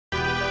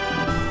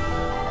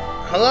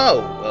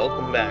Hello,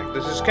 welcome back.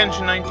 This is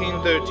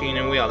Kenshin1913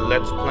 and we are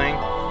Let's Playing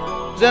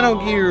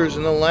Xenogears.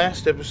 In the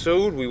last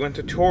episode, we went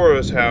to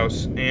Tora's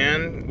house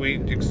and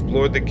we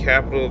explored the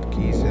capital of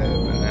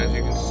Gizev. And as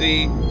you can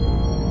see,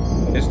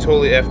 it's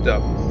totally effed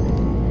up.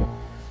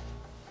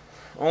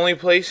 Only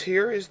place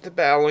here is the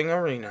battling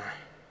arena.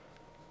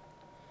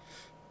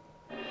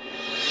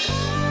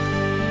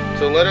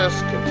 So let us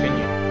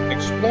continue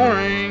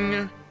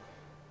exploring.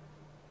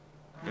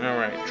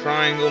 Alright,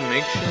 triangle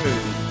makes you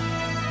move.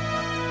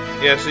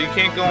 Yeah, so you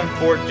can't go in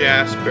Fort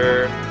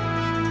Jasper.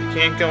 You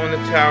can't go in the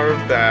Tower of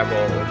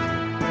Babel.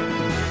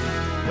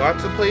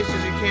 Lots of places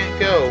you can't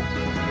go.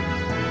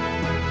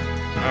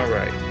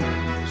 Alright.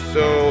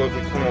 So if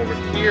we come over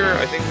here,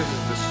 I think this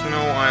is the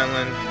Snow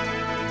Island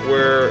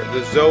where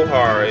the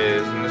Zohar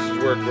is, and this is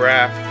where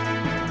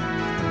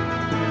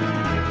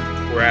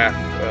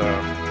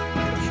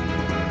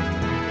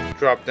let's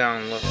drop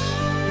down and look.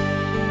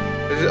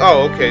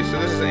 Oh, okay, so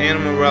this is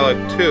Animal Relic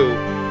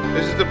 2.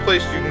 This is the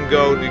place you can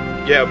go to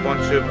get a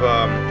bunch of,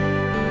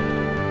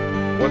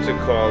 what's it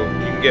called?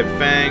 You can get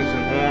fangs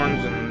and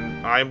horns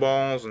and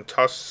eyeballs and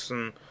tusks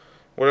and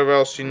whatever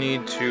else you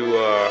need to,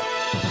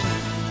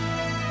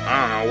 I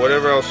don't know,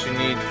 whatever else you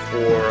need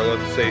for,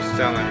 let's say,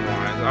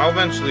 selling-wise. I'll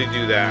eventually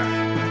do that.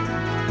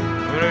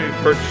 I'm going to be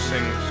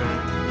purchasing some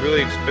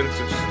really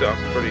expensive stuff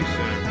pretty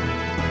soon.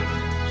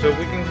 So if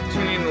we can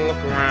continue to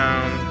look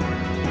around.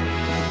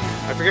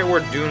 I forget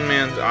where Dune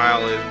Man's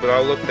Isle is, but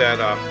I'll look that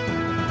up.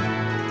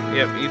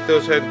 Yep,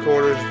 Ethos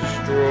headquarters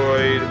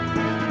destroyed.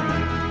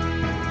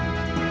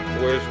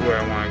 Where's where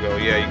I want to go?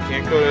 Yeah, you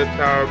can't go to the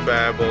Tower of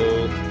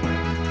Babel.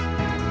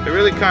 It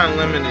really kind of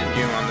limited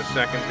you on the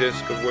second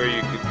disc of where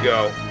you could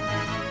go.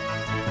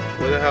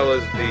 Where the hell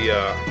is the,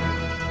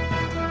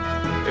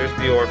 there's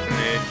the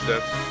orphanage.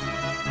 That's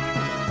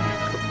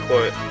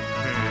kaput.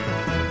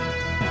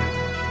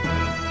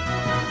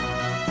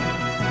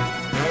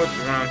 I know it's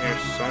around here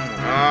somewhere.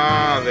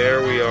 Ah,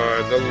 there we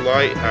are. The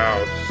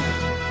lighthouse.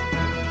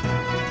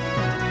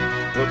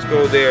 Let's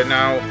go there.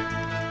 Now,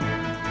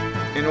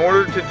 in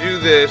order to do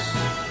this,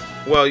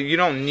 well, you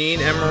don't need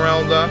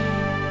Emeralda,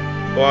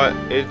 but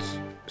it's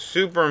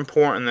super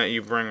important that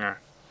you bring her,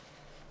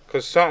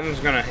 because something's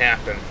going to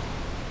happen.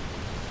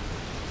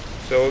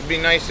 So it would be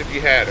nice if you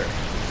had her.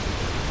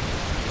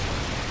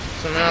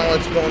 So now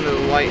let's go into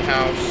the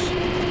lighthouse.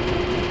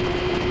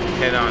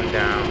 Head on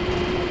down.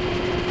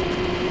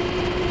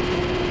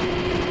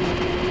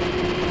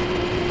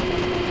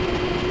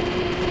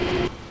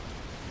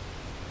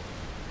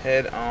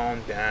 Head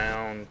on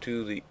down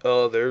to the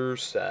other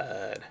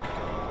side.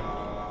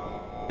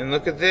 And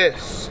look at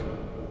this.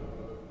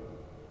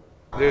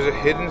 There's a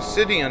hidden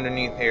city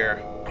underneath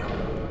here.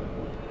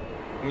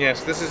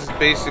 Yes, this is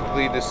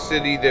basically the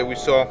city that we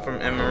saw from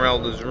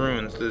Emeralda's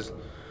ruins. The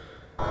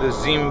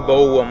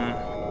Zeiboim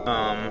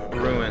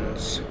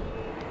ruins.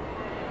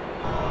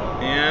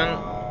 And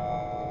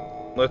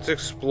let's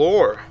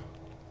explore.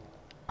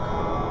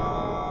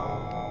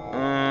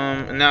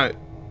 Now,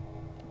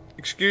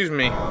 excuse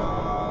me.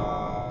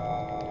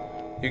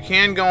 You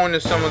can go into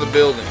some of the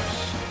buildings.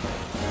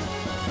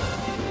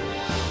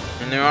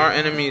 And there are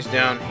enemies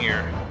down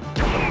here.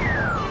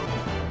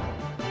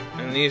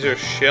 And these are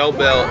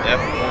Shellbell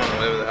F1,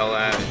 whatever the hell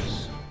that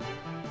is.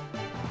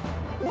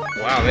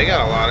 Wow, they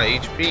got a lot of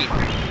HP.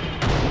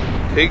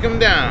 Take them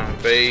down,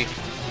 babe.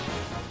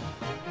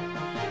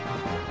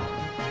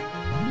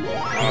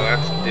 Oh,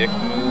 that's a dick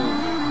move.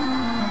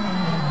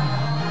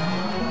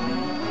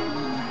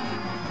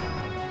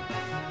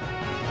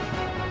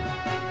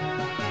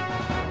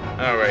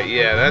 Alright,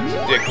 yeah, that's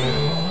a dick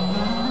move.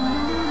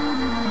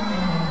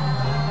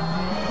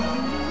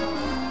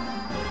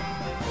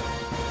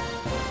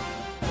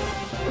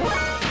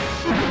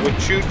 With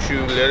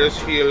Chu-Chu, let us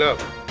heal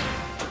up.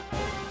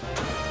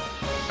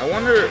 I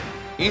wonder,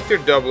 Ether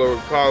Doubler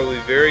would probably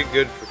be very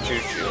good for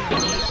Chu-Chu.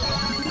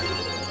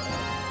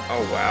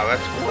 Oh wow,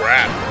 that's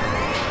crap.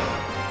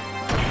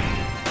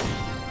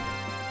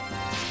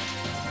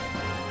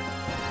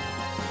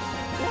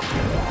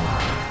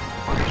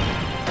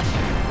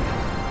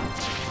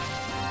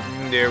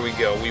 There we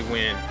go, we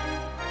win.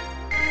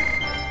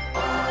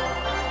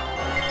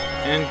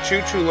 And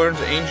Chu-Chu learns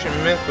Ancient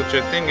Myth, which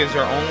I think is her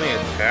only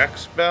attack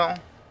spell.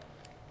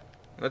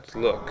 Let's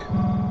look.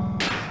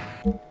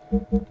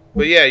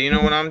 But yeah, you know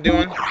what I'm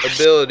doing?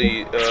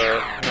 Ability,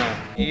 no,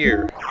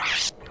 gear.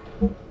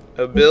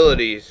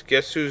 Abilities.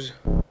 Guess who's...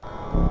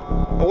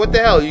 Oh, what the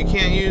hell? You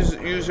can't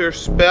use her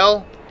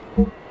spell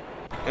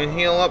and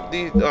heal up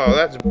these... Oh,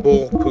 that's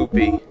bull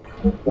poopy.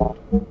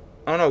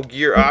 Oh no,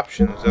 gear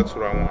options. That's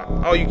what I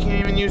want. Oh, you can't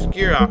even use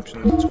gear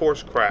options. It's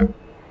horse crap.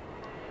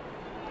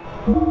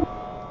 So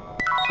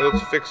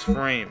let's fix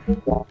frame.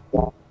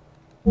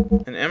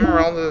 And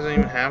Emeralda doesn't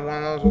even have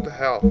one of those? What the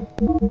hell?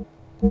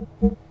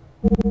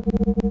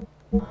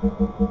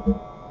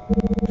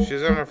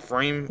 She's on a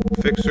frame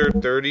fixer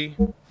 30.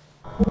 Oh,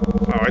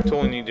 I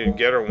totally need to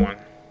get her one.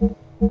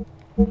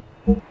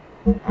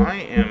 I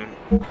am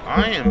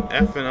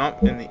effing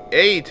up in the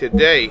A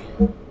today.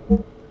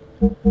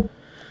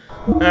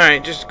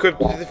 Alright, just equip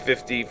to the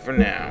 50 for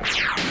now.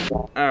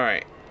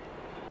 Alright.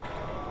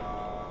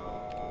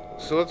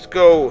 So let's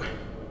go.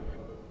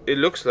 It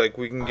looks like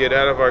we can get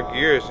out of our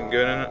gears and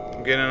get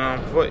in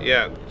on foot.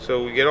 Yeah,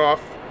 so we get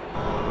off.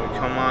 We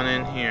come on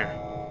in here.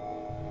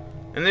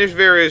 And there's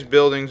various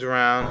buildings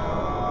around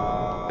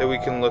that we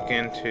can look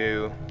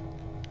into.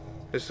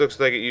 This looks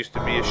like it used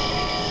to be a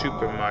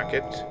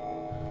supermarket.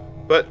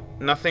 But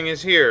nothing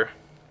is here.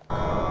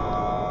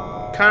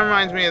 Kind of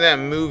reminds me of that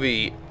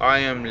movie, I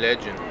Am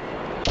Legend.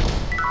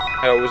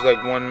 How it was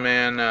like one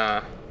man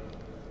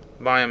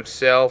by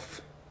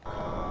himself.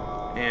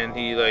 And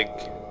he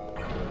like...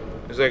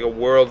 There's like a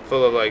world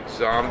full of like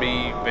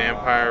zombie,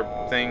 vampire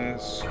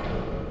things.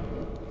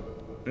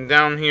 And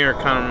down here it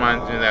kind of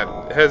reminds me of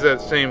that. It has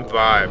that same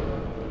vibe.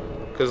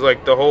 Because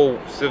like the whole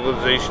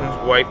civilization's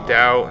wiped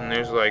out and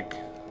there's like...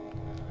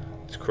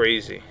 It's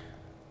crazy.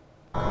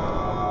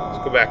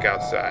 Let's go back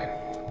outside.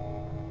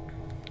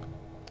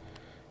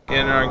 Get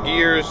in our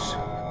gears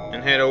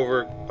and head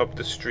over up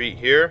the street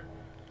here.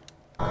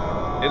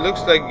 It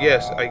looks like,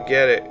 yes, I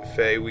get it,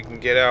 Faye. We can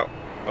get out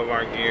of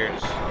our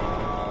gears.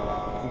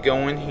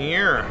 Go in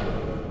here.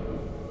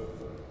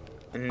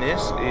 And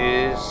this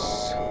is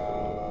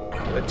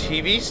a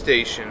TV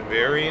station.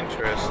 Very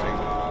interesting.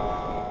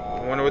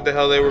 I wonder what the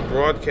hell they were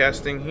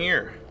broadcasting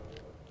here.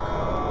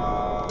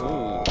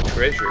 Ooh,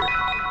 treasure.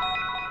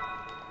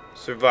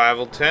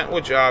 Survival tent,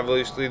 which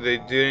obviously they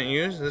didn't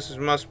use. This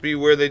must be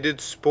where they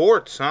did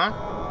sports, huh?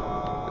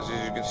 Because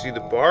as you can see the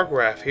bar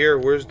graph here,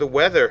 where's the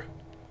weather?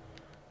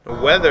 The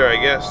weather, I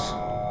guess.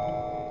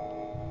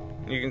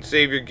 You can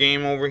save your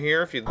game over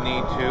here if you need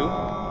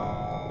to.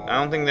 I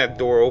don't think that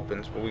door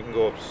opens, but we can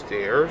go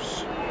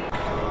upstairs.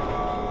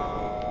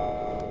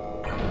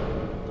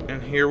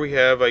 And here we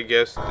have, I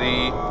guess,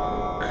 the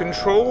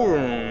control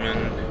room,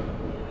 and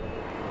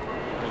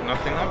there's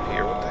nothing up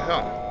here. What the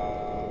hell?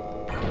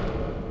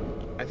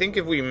 I think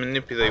if we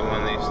manipulate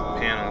one of these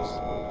panels,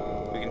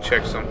 we can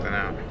check something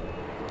out.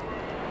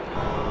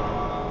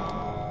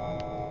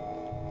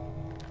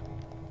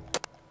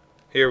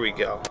 Here we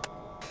go.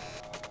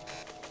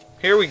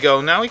 Here we go.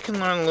 Now we can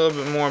learn a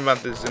little bit more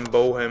about the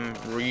Zeiboim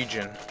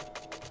region.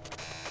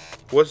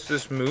 What's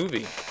this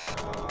movie?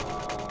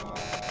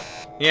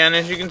 Yeah, and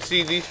as you can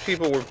see, these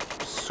people were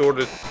sort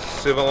of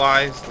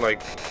civilized,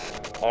 like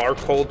our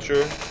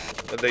culture,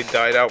 but they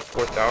died out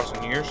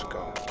 4,000 years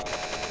ago.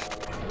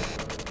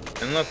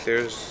 And look,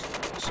 there's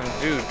some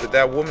dude, but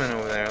that woman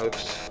over there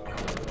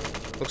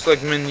looks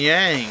like Min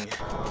Yang.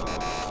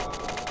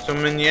 So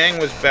Min Yang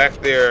was back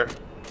there,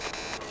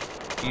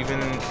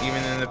 even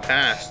in the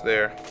past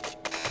there.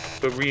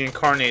 But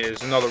reincarnated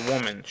as another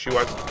woman. She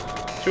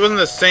wasn't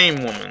the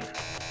same woman.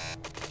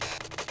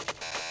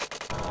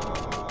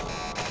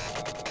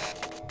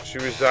 She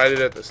resided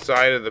at the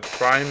side of the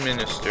Prime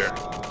Minister,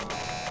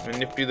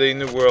 manipulating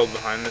the world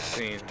behind the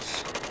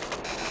scenes.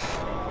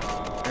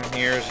 And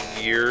here's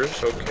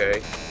Gears,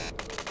 okay.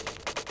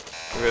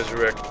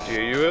 Resurrect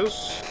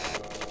Gears.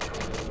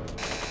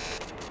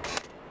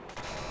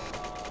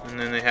 And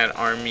then they had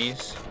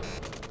armies.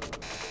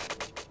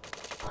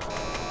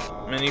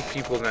 Many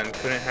people then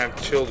couldn't have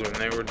children.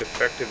 They were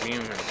defective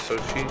humans. So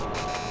she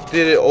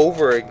did it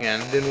over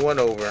again. Did what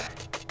over?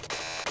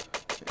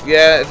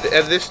 Yeah,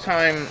 at this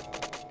time,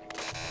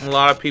 a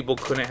lot of people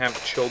couldn't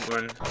have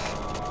children.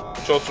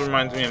 Which also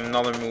reminds me of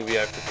another movie.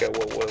 I forget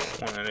what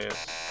one it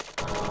is.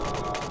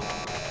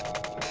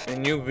 A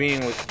new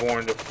being was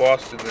born to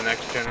foster the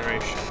next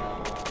generation.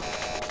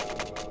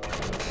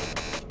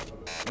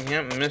 And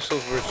yet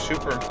missiles were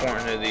super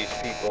important to these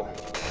people.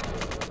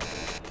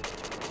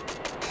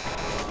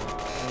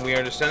 We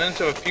are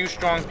descendants of a few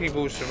strong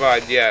people who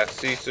survived. Yeah,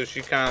 see, so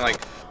she kind of like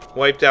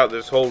wiped out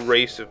this whole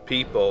race of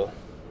people.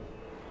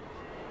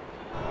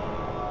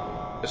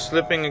 A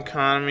slipping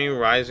economy,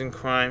 rising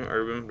crime,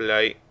 urban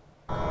blight.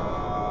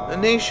 A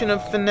nation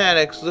of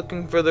fanatics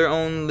looking for their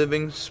own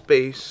living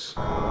space.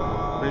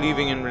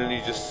 Believing in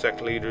religious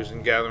sect leaders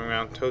and gathering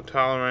around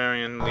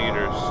totalitarian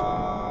leaders.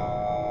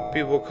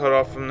 People cut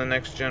off from the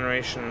next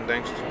generation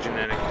thanks to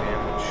genetic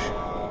damage.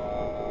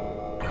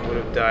 Would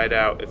have died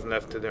out if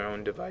left to their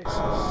own devices.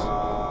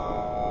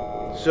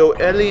 So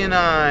Ellie and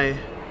I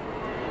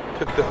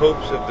took the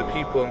hopes of the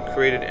people and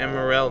created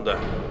Emeralda.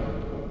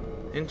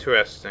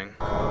 Interesting.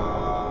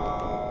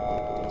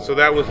 So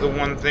that was the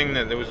one thing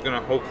that was going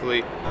to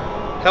hopefully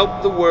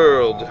help the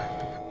world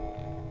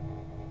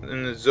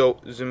in the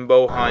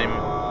Zeiboim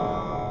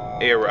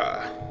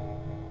era.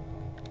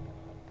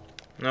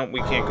 Nope, we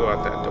can't go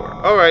out that door.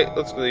 Alright,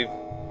 let's leave.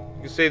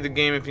 You can save the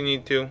game if you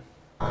need to.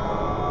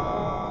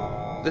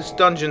 This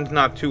dungeon's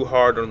not too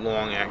hard or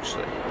long,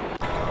 actually.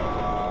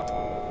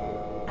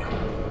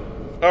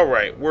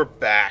 Alright, we're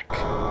back.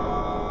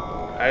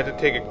 I had to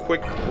take a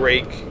quick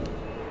break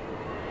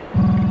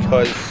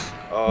because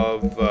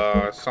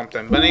of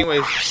something. But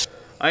anyways,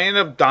 I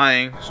ended up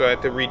dying, so I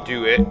had to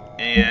redo it.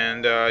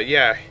 And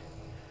yeah,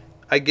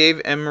 I gave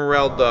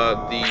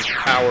Emeralda the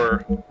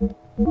power,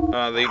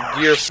 the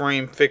gear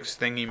frame fix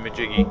thingy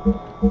majiggy.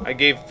 I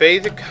gave Faye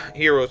the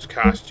hero's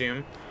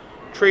costume,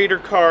 trader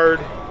card,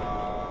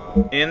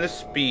 and the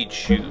speed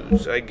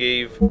shoes. I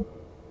gave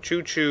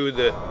Chu-Chu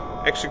the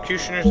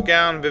Executioner's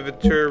Gown,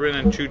 Vivid Turban,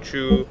 and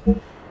Chu-Chu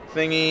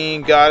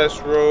thingy, Goddess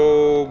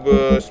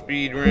Robe,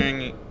 Speed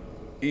Ring,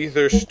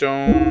 Ether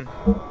Stone.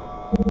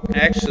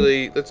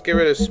 Actually, let's get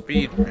rid of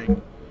Speed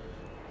Ring.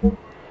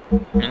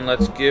 And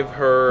let's give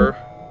her...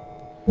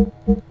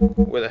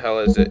 where the hell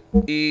is it?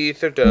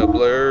 Ether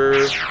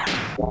Doubler.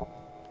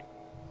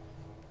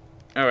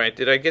 Alright,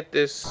 did I get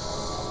this?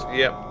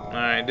 Yep.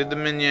 Alright, did the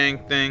Min-Yang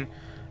thing.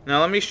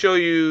 Now let me show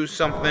you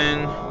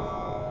something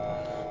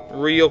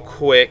real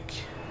quick.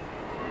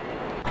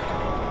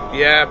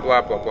 Yeah,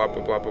 blah blah blah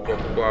blah blah blah blah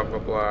blah blah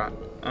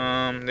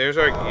blah. There's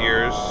our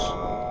gears.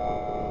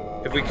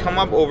 If we come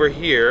up over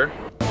here,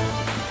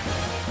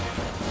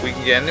 we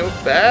can get into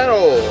a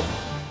battle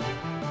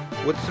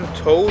with some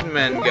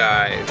Toadmen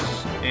guys.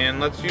 And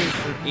let's use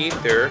some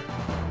ether.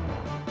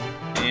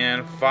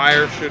 And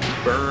fire should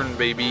burn,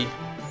 baby.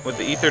 With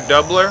the ether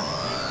doubler.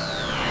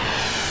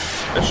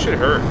 That should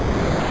hurt.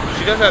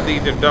 She does have the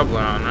ether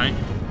doubler on, right?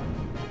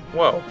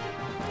 Whoa.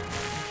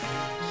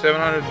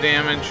 700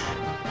 damage.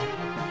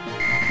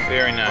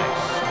 Very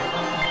nice.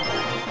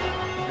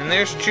 And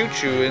there's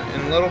Chu-Chu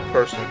in little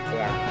person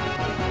form.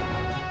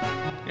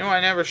 You know, I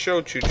never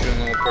showed Chu-Chu in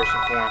little person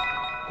form.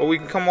 But we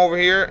can come over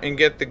here and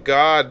get the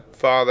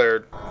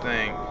Godfather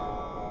thing.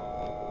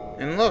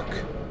 And look.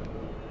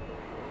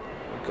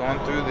 We've gone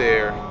through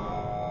there.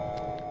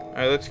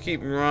 Alright, let's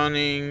keep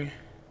running.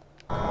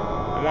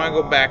 I want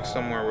to go back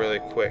somewhere really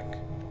quick.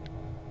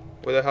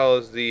 Where the hell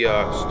is the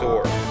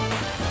store?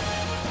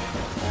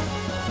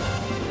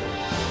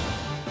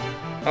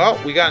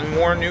 Oh, we got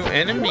more new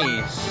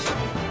enemies.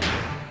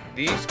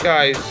 These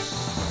guys,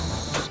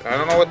 I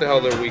don't know what the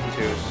hell they're weak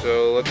to,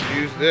 so let's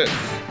use this.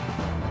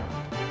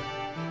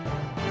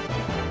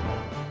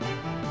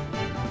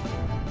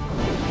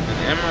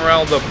 An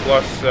Emeralda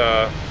plus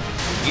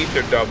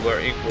Ether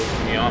Doubler equals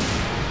yum.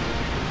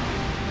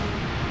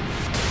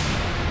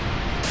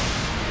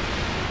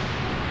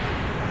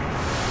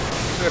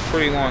 This is a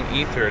pretty long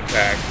Ether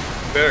attack.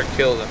 Better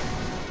kill them.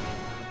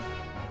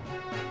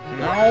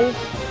 No.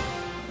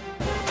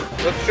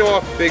 Let's show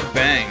off Big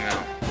Bang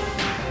now.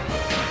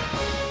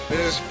 This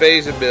is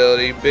Faye's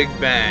ability, Big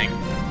Bang.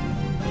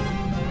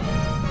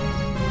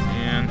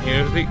 And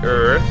here's the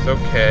Earth,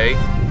 okay.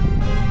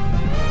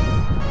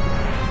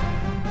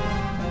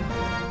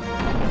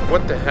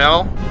 What the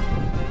hell?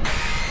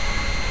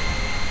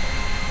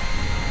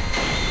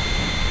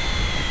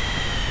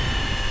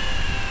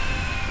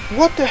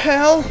 What the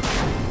hell?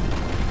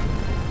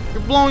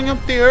 You're blowing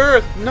up the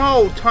Earth.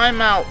 No, time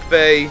out,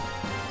 Faye.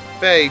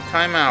 Faye,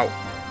 time out.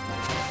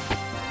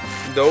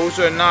 Those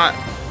are not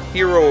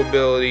hero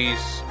abilities.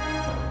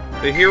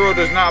 The hero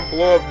does not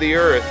blow up the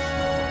Earth.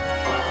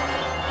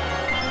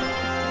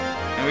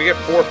 And we get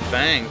 4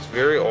 fangs.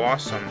 Very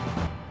awesome.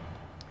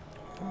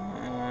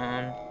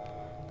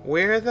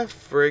 Where the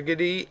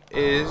friggity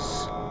is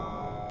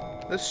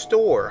the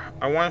store?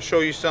 I want to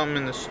show you something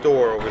in the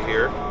store over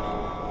here.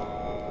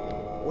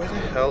 Where the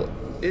hell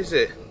is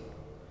it?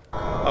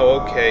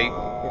 Oh, okay.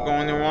 We're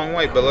going the wrong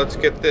way, but let's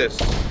get this.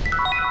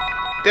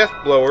 Death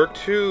Blower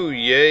 2,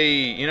 yay.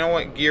 You know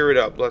what? Gear it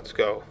up. Let's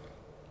go.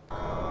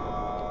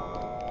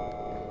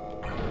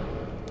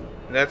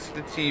 That's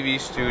the TV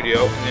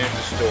studio, and there's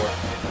the store.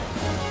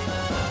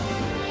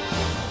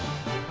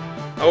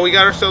 Oh, we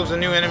got ourselves a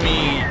new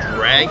enemy,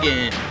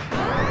 Dragon.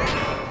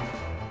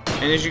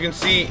 And as you can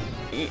see,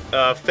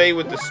 Faye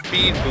with the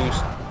speed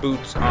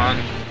boots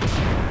on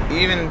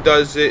even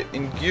does it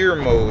in gear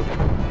mode.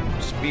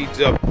 Speeds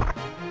up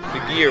the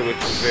gear, which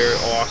is very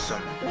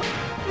awesome.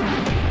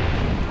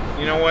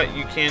 You know what?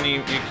 You can't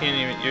even,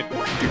 you're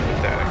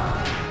pathetic.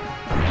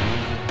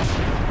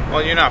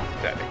 Well, you're not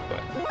pathetic,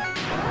 but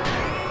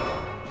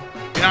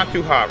you're not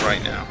too hot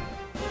right now.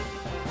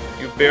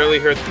 You barely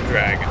hurt the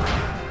dragon.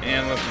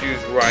 And let's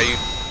use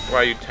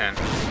Ryu 10.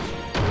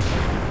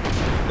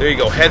 There you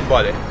go,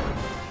 headbutt it.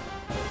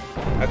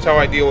 That's how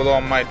I deal with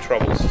all my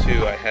troubles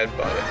too, I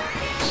headbutt it.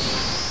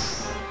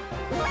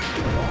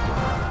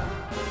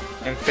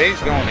 And Faye's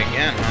going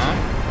again, huh?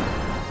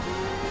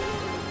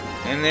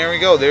 And there we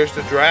go, there's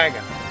the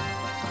dragon.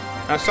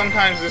 Now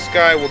sometimes this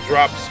guy will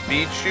drop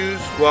speed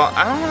shoes. Well,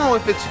 I don't know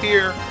if it's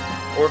here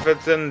or if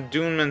it's in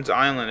Doonman's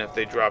Island if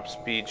they drop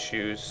speed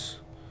shoes.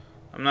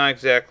 I'm not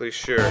exactly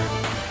sure.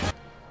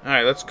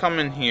 Alright, let's come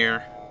in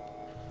here.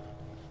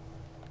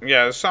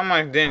 Yeah, there's something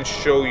I didn't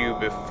show you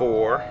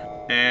before.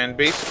 And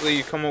basically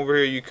you come over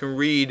here, you can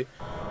read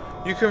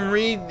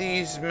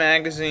these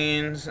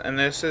magazines, and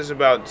this is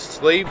about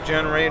slave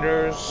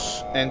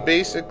generators and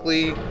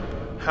basically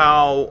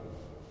how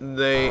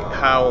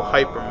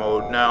hyper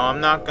mode. Now I'm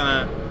not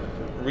gonna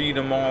read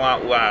them all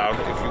out loud.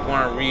 If you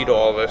want to read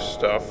all this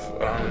stuff,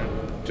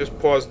 just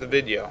pause the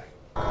video.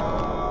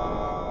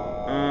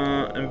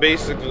 And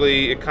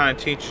basically it kind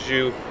of teaches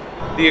you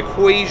the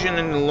equation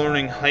in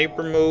learning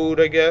hyper mode,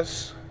 I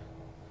guess.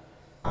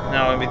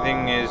 Now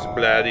everything is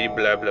blah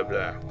blah blah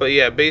blah. But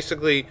yeah,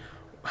 basically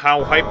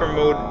how hyper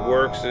mode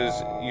works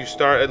is you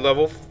start at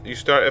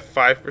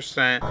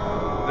 5%.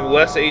 The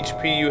less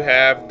HP you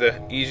have, the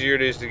easier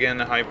it is to get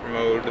into hyper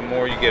mode. The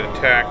more you get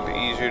attacked, the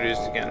easier it is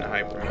to get into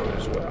hyper mode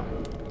as well.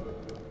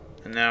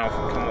 And now if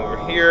we come over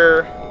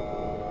here,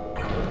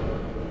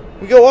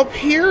 we go up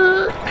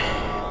here,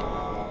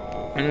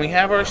 and we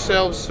have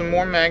ourselves some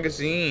more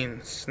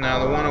magazines.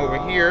 Now the one over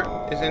here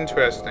is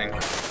interesting.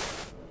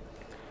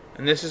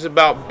 And this is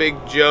about Big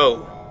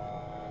Joe,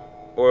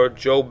 or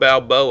Joe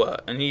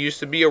Balboa. And he used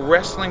to be a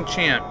wrestling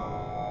champ,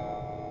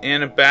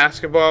 and a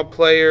basketball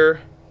player,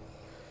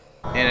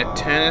 and a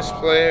tennis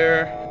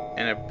player,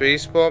 and a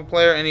baseball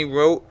player. And he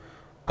wrote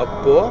a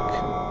book,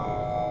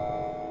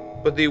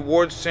 but the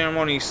awards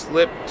ceremony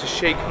slipped to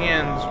shake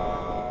hands,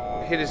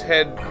 hit his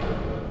head,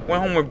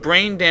 went home with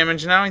brain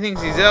damage. Now he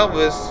thinks he's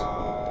Elvis.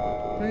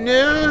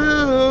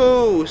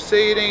 No!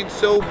 Say it ain't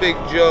so, Big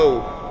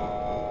Joe.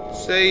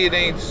 Say it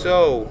ain't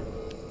so.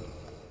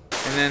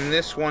 And then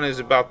this one is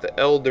about the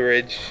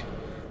Eldridge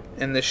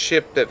and the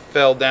ship that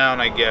fell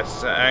down, I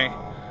guess.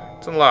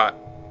 It's a lot.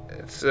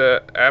 It's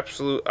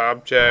absolute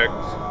object.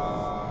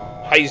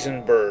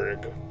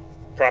 Heisenberg.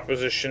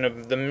 Proposition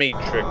of the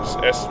Matrix.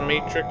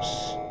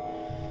 S-Matrix?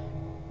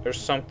 Or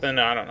something.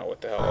 I don't know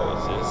what the hell all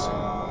this is.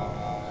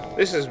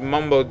 This is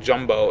mumbo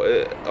jumbo.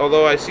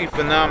 Although I see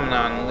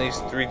phenomenon at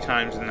least 3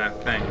 times in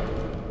that thing.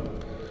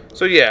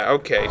 So yeah,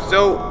 okay.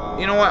 So,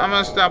 you know what? I'm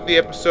going to stop the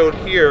episode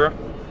here.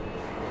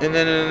 And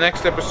then in the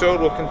next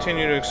episode, we'll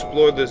continue to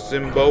explore the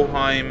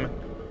Zeiboim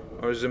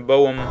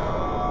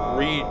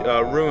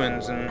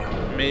ruins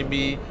and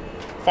maybe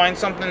find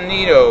something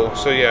neato.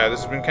 So yeah,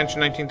 this has been Kenshin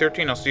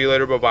 1913. I'll see you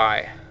later.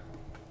 Bye-bye.